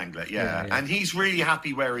 Charlie Dangler, yeah, and he's really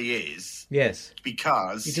happy where he is. Yes,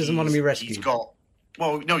 because he doesn't want to be rescued.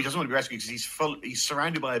 No, he doesn't want to be rescued because he's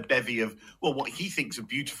surrounded by a bevy of, what he thinks are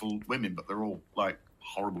beautiful women, but they're all, like,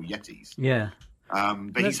 horrible Yetis. Yeah.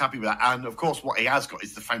 But he's happy with that. And, of course, what he has got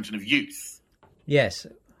is the Fountain of Youth. Yes.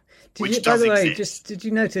 By the way, did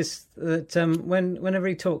you notice that whenever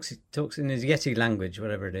he talks in his Yeti language,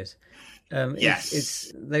 whatever it is,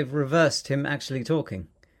 they've reversed him actually talking.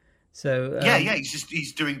 So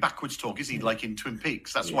he's doing backwards talk, isn't he? Like in Twin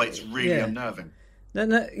Peaks. That's why it's really unnerving.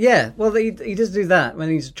 No, yeah. Well, he does do that when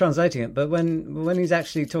he's translating it, but when he's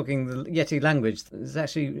actually talking the Yeti language, it's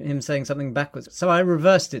actually him saying something backwards. So I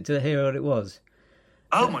reversed it to hear what it was.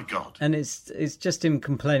 Oh my God! And it's just him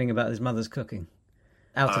complaining about his mother's cooking,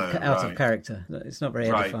 out of character. It's not very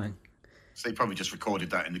edifying. So they probably just recorded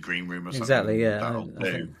that in the green room or something. Exactly, yeah.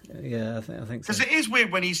 I think so. Because it is weird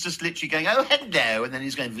when he's just literally going, oh, hello, and then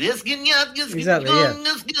he's going, exactly, yeah.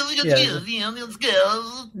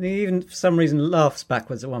 He even, for some reason, laughs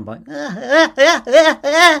backwards at one point.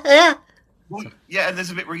 Well, yeah, and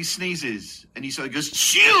there's a bit where he sneezes, and he sort of goes,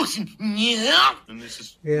 shoot! And it's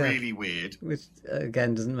just really weird. Which,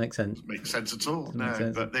 again, doesn't make sense. Doesn't make sense at all,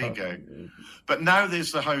 but there you go. But now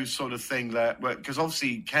there's the whole sort of thing because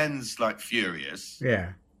obviously Ken's, like, furious.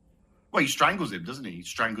 Yeah. Well, he strangles him, doesn't he? He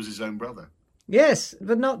strangles his own brother. Yes,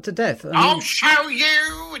 but not to death. I'll show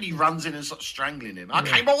you! And he runs in and starts strangling him. I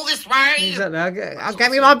came all this way! Exactly. I'll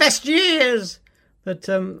give you my best years! But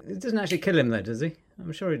it doesn't actually kill him, though, does he?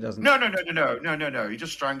 I'm sure he doesn't. No. He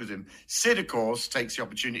just strangles him. Sid, of course, takes the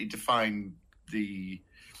opportunity to find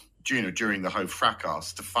during the whole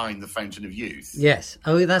fracas, to find the Fountain of Youth. Yes.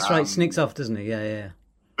 Oh, that's right. Sneaks off, doesn't he? Yeah.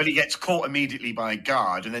 But he gets caught immediately by a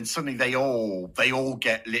guard, and then suddenly they all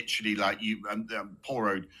get literally like you. Poor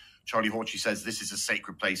old Charlie Hawtrey says, this is a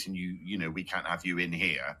sacred place and we can't have you in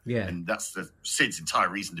here. Yeah. And that's Sid's entire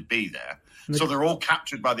reason to be there. So they're all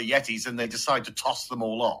captured by the Yetis and they decide to toss them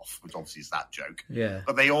all off, which obviously is that joke. Yeah.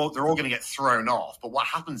 But they're all going to get thrown off. But what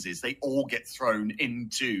happens is they all get thrown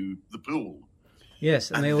into the pool. Yes.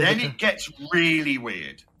 And then it gets really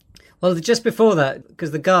weird. Well, just before that,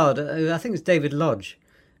 because the guard, I think it's David Lodge.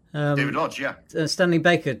 David Lodge, yeah. Stanley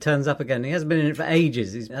Baker turns up again. He hasn't been in it for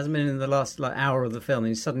ages. He hasn't been in the last hour of the film.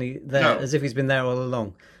 He's suddenly there, as if he's been there all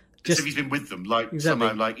along. As if he's been with them,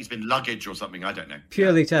 somehow, like he's been luggage or something. I don't know.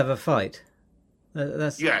 Purely to have a fight.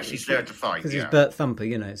 He's there to fight. Because he's Bert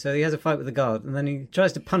Thumper, So he has a fight with the guard, and then he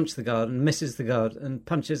tries to punch the guard and misses the guard and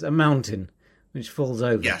punches a mountain, which falls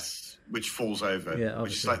over. Yes, which falls over. Yeah, obviously.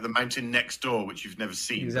 Which is like the mountain next door, which you've never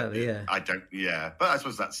seen. Exactly, yeah. I don't, But I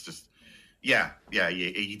suppose that's just... Yeah,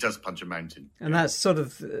 he does punch a mountain. And that's sort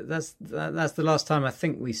of that's the last time I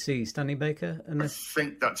think we see Stanley Baker. I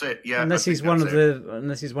think that's it. Yeah, unless he's one of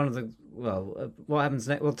the. Well, what happens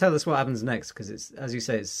next? Well, tell us what happens next because it's, as you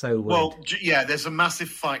say, it's so weird. Well, yeah, there's a massive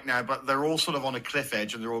fight now, but they're all sort of on a cliff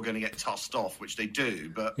edge and they're all going to get tossed off, which they do.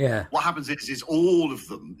 But what happens is all of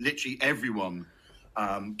them, literally everyone,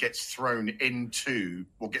 gets thrown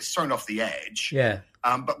off the edge. Yeah.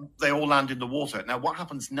 But they all land in the water. Now, what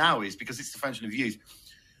happens now is, because it's the fountain of youth,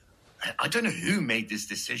 I don't know who made this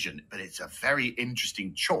decision, but it's a very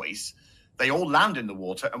interesting choice. They all land in the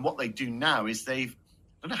water, and what they do now is I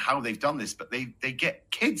don't know how they've done this, but they get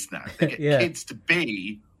kids now. They get kids to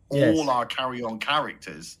be all our carry-on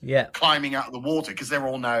characters climbing out of the water, because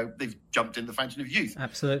they've jumped in the fountain of youth.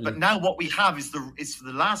 Absolutely. But now what we have is for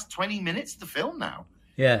the last 20 minutes of the film now.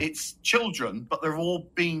 Yeah. It's children, but they're all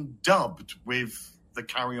being dubbed with the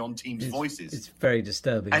carry-on team's voices. It's very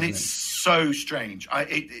disturbing, and it's so strange.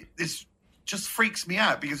 This just freaks me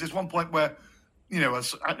out, because there's one point where,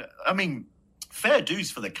 I mean, fair dues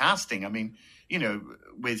for the casting. I mean,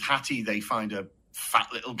 with Hattie, they find a fat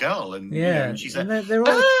little girl, and and she's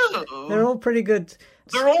they're all pretty good.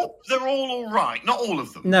 They're all right. Not all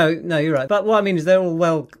of them. No, you're right. But what I mean is they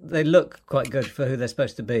look quite good for who they're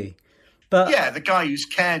supposed to be. But the guy who's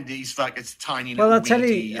Ken, he's like a tiny little I'll tell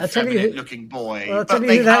you looking boy. Well, I'll tell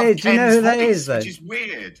you who that is. Do you know who that is, though? Which is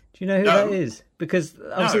weird. Do you know who that is? Because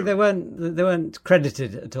obviously they weren't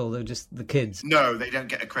credited at all. They were just the kids. No, they don't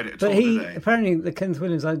get a credit at all. But apparently, the Kenneth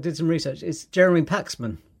Williams, I did some research. It's Jeremy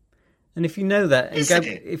Paxman, and if you know that,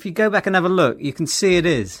 if you go back and have a look, you can see it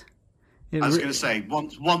is. I was going to say,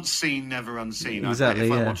 once seen, never unseen. Exactly,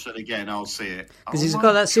 if I watch that again, I'll see it. Because he's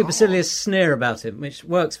got that supercilious sneer about him, which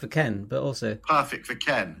works for Ken, but also... Perfect for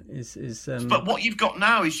Ken. But what you've got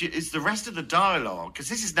now is the rest of the dialogue, because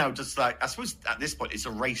this is now just like, I suppose at this point, it's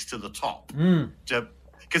a race to the top.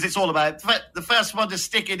 Because it's all about, the first one to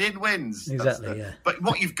stick it in wins. Exactly, But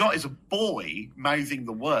what you've got is a boy mouthing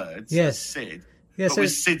the words, Sid, but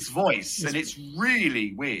with Sid's voice, and it's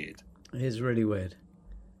really weird. It is really weird.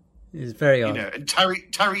 It's very odd. And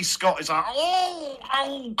Terry Scott is like,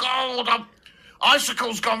 oh God,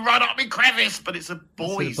 icicle's gone right up my crevice, but it's a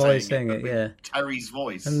boy saying it, Terry's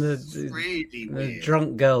voice. And it's really weird. The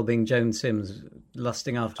drunk girl being Joan Sims,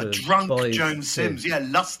 lusting after a drunk Joan Sims,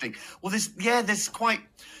 lusting. Well, there's quite.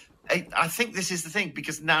 I think this is the thing,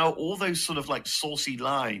 because now all those sort of like saucy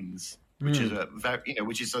lines, which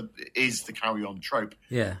is is the carry-on trope.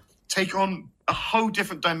 Yeah. Take on a whole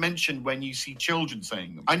different dimension when you see children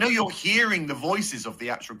saying them. I know you're hearing the voices of the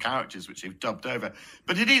actual characters, which they've dubbed over,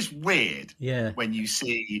 but it is weird when you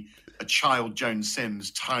see a child Joan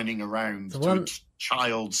Sims turning around to a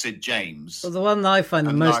child Sid James. Well, the one that I find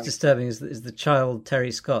the most disturbing is the child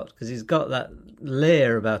Terry Scott, because he's got that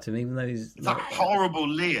leer about him, even though he's... That horrible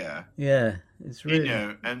leer. Yeah, it's really...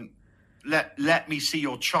 and... Let me see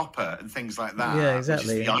your chopper and things like that. Yeah,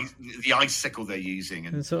 exactly. Which is the icicle they're using,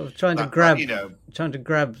 and sort of trying to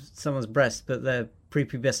grab someone's breast, but they're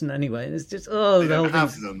prepubescent anyway. And it's just they don't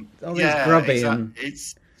have them. It's grubby.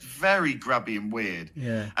 It's very grubby and weird.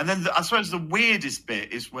 Yeah. And then I suppose the weirdest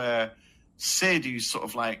bit is where Sid, who's sort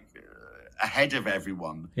of like ahead of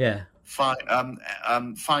everyone,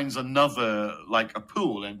 finds another, like, a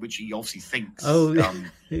pool, in which he obviously thinks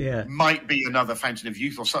might be another fountain of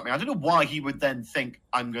youth or something. I don't know why he would then think,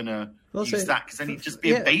 I'm going to use that, because then he'd just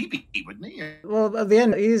be a baby, wouldn't he? Well, at the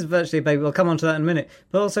end, he is virtually a baby. We'll come on to that in a minute.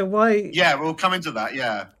 But also, why... Yeah, we'll come into that,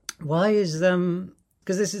 yeah. Why is...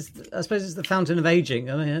 Because this is, I suppose it's the fountain of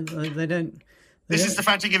aging. I mean, they don't... This is the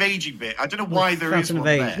fountain of aging bit. I don't know why there is one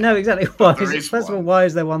there. No, exactly. Why? First of all, why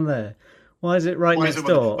is there one there? Why is it next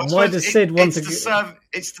door? And why does Sid want to...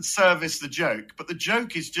 It's to service the joke, but the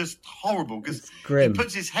joke is just horrible, because he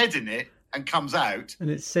puts his head in it and comes out,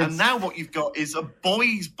 and now what you've got is a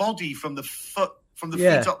boy's body from the from the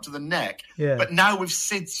feet up to the neck, but now with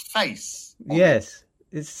Sid's face. Yes,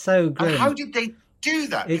 it's so good. And how did they do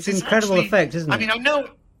that? It's incredible effect, isn't it? I mean, I know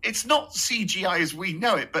it's not CGI as we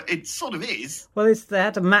know it, but it sort of is. Well, they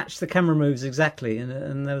had to match the camera moves exactly,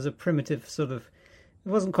 and there was a primitive sort of. It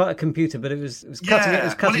wasn't quite a computer, but it was cutting. It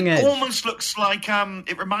was cutting edge. It almost looks like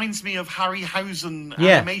it reminds me of Harryhausen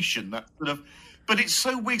animation. That sort of, but it's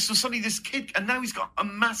so weird. So suddenly this kid, and now he's got a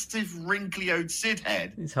massive wrinkly old Sid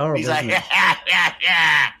head. It's horrible. He's like,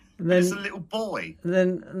 yeah. And then, it's a little boy.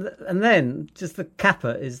 And then just the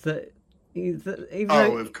capper is that.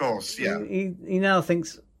 Of course, yeah. He now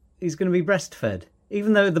thinks he's going to be breastfed,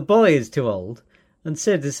 even though the boy is too old, and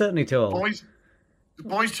Sid is certainly too old. The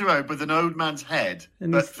boy's too old with an old man's head,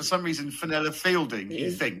 but for some reason, Fenella Fielding, he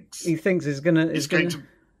thinks is going to.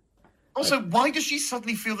 Also, why does she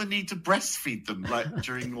suddenly feel the need to breastfeed them, like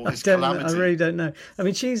during all this calamity? I really don't know. I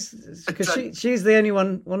mean, she's the only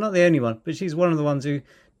one. Well, not the only one, but she's one of the ones who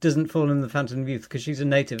doesn't fall in the Phantom of Youth because she's a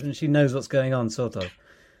native and she knows what's going on, sort of.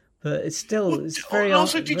 But it's still very.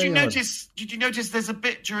 Also, did you notice there's a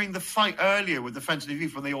bit during the fight earlier with the Phantom of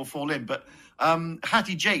Youth when they all fall in, but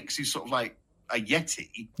Hattie Jakes, who's sort of like a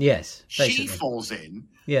yeti, yes, basically. She falls in,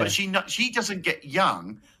 but she doesn't get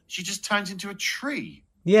young. She just turns into a tree.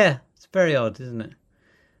 Yeah, it's very odd, isn't it?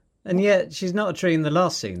 And yet she's not a tree in the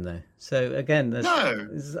last scene, though. So again, there's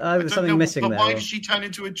something missing there. But why does she turn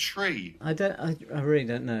into a tree? I really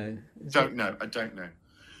don't know. I don't know.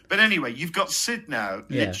 But anyway, you've got Sid now,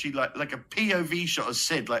 literally like a POV shot of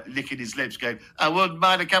Sid, like licking his lips, going, "I wouldn't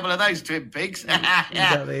mind a couple of those twin pigs."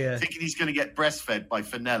 Exactly, yeah. Thinking he's going to get breastfed by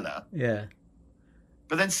Fenella. Yeah.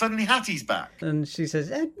 But then suddenly Hattie's back. And she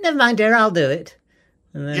says, "Never mind, dear, I'll do it."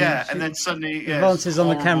 And then and then suddenly... advances on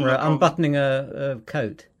the camera, unbuttoning a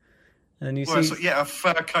coat. And you see... a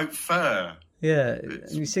fur coat. Yeah,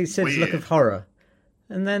 and you see Sid's look of horror.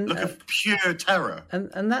 And then... Look of pure terror.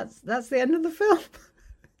 And that's the end of the film.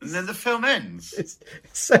 And then the film ends. It's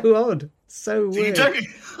so odd. So weird.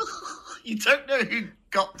 You don't know who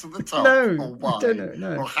got to the top or why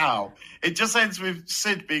or how. It just ends with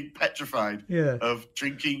Sid being petrified of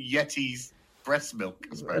drinking Yeti's breast milk,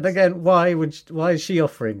 I suppose. And again, why is she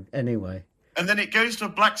offering anyway? And then it goes to a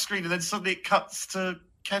black screen and then suddenly it cuts to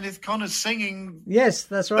Kenneth Connors singing. Yes,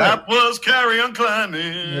 that's right. That was Carry On Climbing,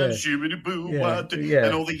 shibbity-boo,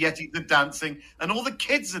 and all the Yeti, the dancing, and all the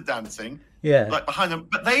kids are dancing. Yeah. Like behind them.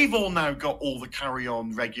 But they've all now got all the Carry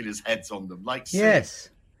On regulars' heads on them. Like Sid. Yes.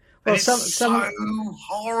 Well, it's so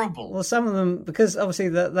horrible. Well, some of them, because obviously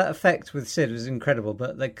that effect with Sid was incredible,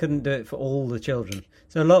 but they couldn't do it for all the children.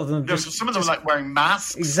 So a lot of them... some of them are like wearing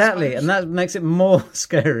masks. Exactly, and that makes it more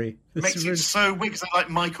scary. It makes it so weird, because they're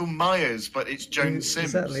like Michael Myers, but it's Joan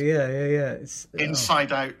Sims. Exactly, yeah. It's,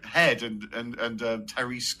 Inside Out Head and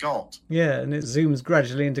Terry Scott. Yeah, and it zooms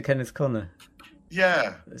gradually into Kenneth Connor.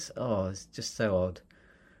 Yeah. It's just so odd.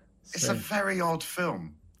 It's a very odd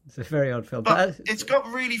film. It's a very odd film. But it's got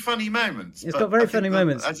really funny moments. It's got very funny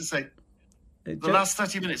moments. As I say, the last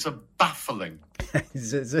 30 minutes are baffling. It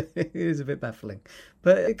is a bit baffling.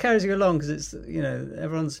 But it carries you along because it's,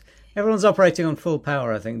 everyone's operating on full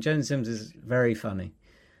power, I think. Joan Sims is very funny.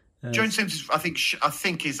 Joan Sims, I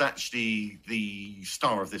think, is actually the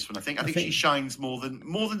star of this one. I think she shines more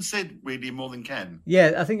than Sid, really, more than Ken.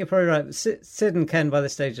 Yeah, I think you're probably right. Sid and Ken by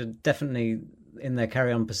this stage are definitely in their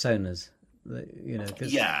carry-on personas.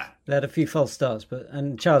 Cause they had a few false starts,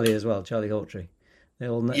 and Charlie as well, Charlie Hawtrey. They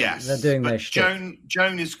all they're doing their shtick.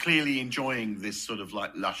 Joan is clearly enjoying this sort of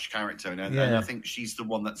like lush character, and I think she's the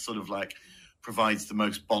one that sort of like provides the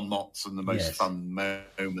most bon mots and the most fun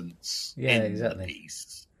moments in the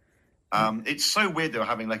piece. It's so weird though,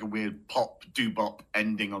 having like a weird pop doo-bop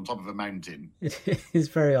ending on top of a mountain. It is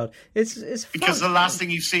very odd. It's fun. Because the last thing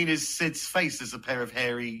you've seen is Sid's face as a pair of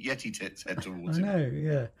hairy Yeti tits head towards him. I know,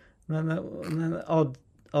 yeah. And then that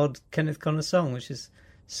odd Kenneth Connor song, which is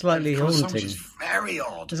slightly haunting. Which is very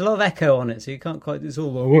odd. There's a lot of echo on it, so you can't quite. It's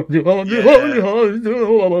all. Well,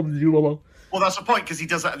 that's the point, because he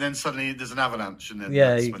does that, and then suddenly there's an avalanche, and then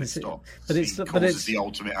that's when it stops. But it's the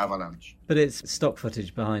ultimate avalanche. But it's stock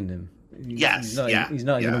footage behind him. He's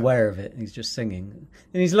not even aware of it. He's just singing,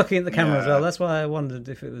 and he's looking at the camera as well. That's why I wondered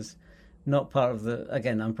if it was not part of the.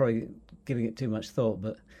 Again, I'm probably giving it too much thought,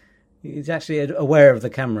 but he's actually aware of the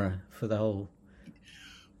camera for the whole.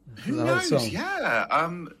 Who knows? Song. Yeah.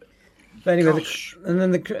 But anyway, and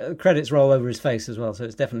then the credits roll over his face as well, so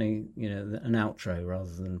it's definitely an outro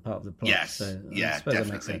rather than part of the plot. Yes. So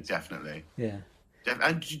Definitely. Yeah.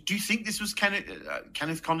 And do you think this was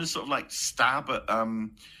Kenneth Connor's sort of like stab at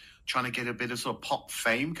trying to get a bit of sort of pop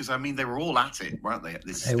fame? Because I mean, they were all at it, weren't they? At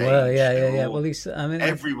this stage, they were, yeah. Well,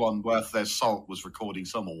 everyone worth their salt was recording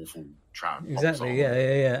some awful track. Exactly,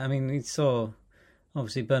 yeah. I mean, he saw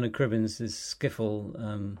obviously Bernard Cribbins'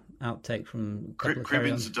 Skiffle outtake from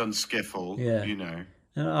Cribbins had done Skiffle, you know.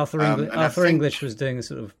 And Arthur English was doing a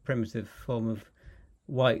sort of primitive form of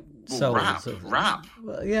white soul. Rap.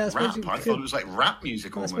 Well, yeah, I thought it was like rap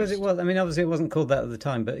music almost. I suppose it was. I mean, obviously it wasn't called that at the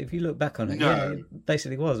time, but if you look back on it, it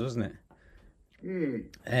basically was, wasn't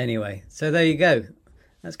it? Anyway, so there you go.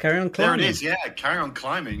 Let's carry on climbing. There it is, yeah. Carry on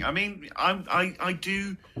climbing. I mean, I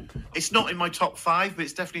do. It's not in my top 5, but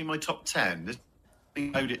it's definitely in my top 10. There's nothing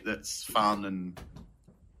about it that's fun and.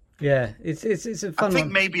 Yeah, it's a fun. I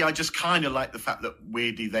think maybe I just kind of like the fact that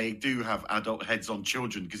weirdly they do have adult heads on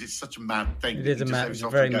children because it's such a mad thing. It is a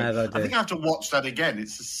very mad idea. I think I have to watch that again.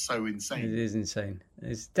 It's just so insane. It is insane.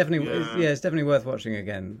 It's definitely it's definitely worth watching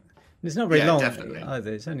again. It's not very long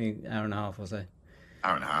either. It's only an hour and a half or so.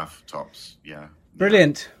 Hour and a half tops. Yeah.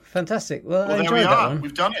 Brilliant, fantastic. Well, I enjoyed that one.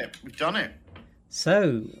 We've done it.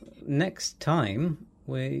 So next time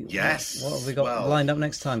what have we got lined up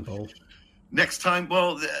next time, Paul? Next time,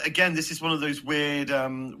 well, again, this is one of those weird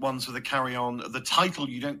ones with a Carry On. The title,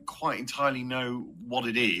 you don't quite entirely know what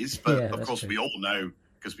it is, but of course we all know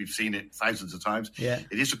because we've seen it thousands of times. Yeah.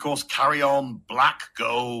 It is, of course, Carry On Black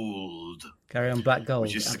Gold. Carry On Black Gold.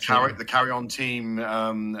 Which is the Carry On team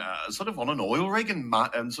sort of on an oil rig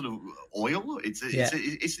and sort of oil. It's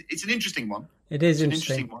an interesting one. It is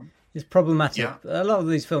interesting. It's problematic. Yeah. A lot of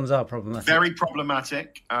these films are problematic. Very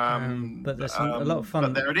problematic. But there's a lot of fun.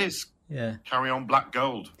 But there it is. Yeah. Carry On Black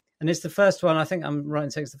Gold. And it's the first one, I think I'm right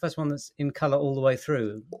in saying it's the first one that's in colour all the way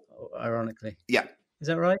through, ironically. Yeah. Is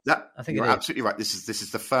that right? I think you're absolutely right. This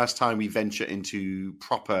is the first time we venture into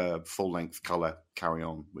proper full-length colour Carry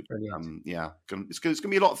On. Which, it's going to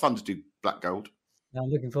be a lot of fun to do Black Gold. I'm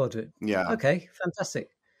looking forward to it. Yeah. Okay, fantastic.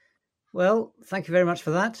 Well, thank you very much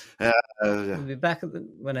for that. We'll be back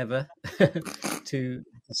whenever to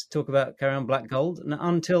talk about Carry On Black Gold. And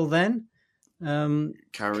until then...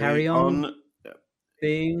 carry on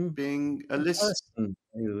being a person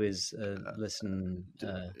who is listen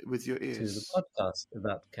with your ears to the podcast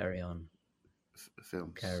about Carry On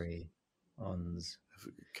films. Carry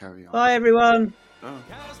On. Bye, everyone.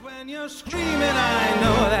 Because when you're screaming, I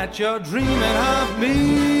know that you're dreaming of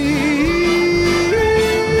me.